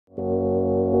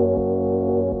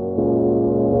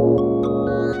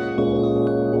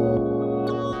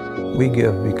We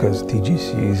give because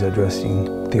TGC is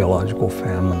addressing theological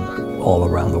famine all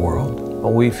around the world.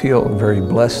 We feel very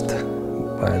blessed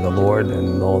by the Lord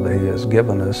and all that He has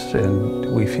given us,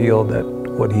 and we feel that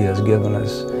what He has given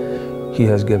us, He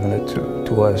has given it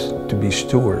to us to be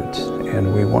stewards,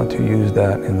 and we want to use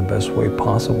that in the best way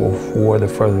possible for the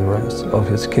furtherance of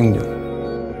His kingdom.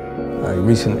 I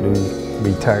recently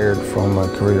retired from a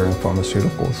career in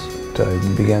pharmaceuticals.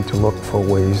 I began to look for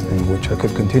ways in which I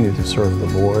could continue to serve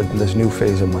the Lord in this new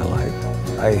phase of my life.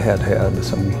 I had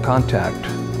some contact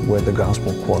with the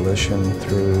Gospel Coalition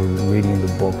through reading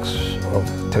the books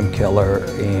of Tim Keller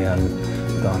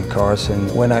and Don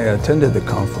Carson. When I attended the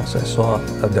conference, I saw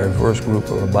a diverse group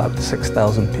of about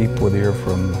 6,000 people there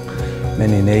from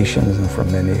many nations and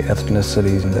from many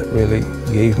ethnicities, and that really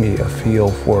gave me a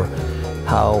feel for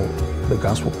how the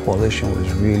Gospel Coalition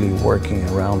was really working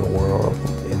around the world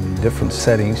in different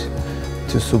settings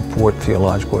to support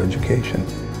theological education.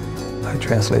 I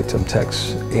translate some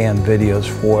texts and videos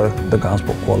for the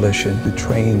Gospel Coalition to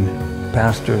train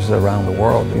pastors around the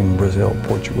world in Brazil,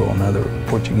 Portugal, and other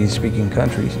Portuguese-speaking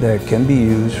countries that can be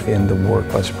used in the work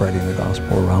of spreading the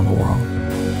gospel around the world.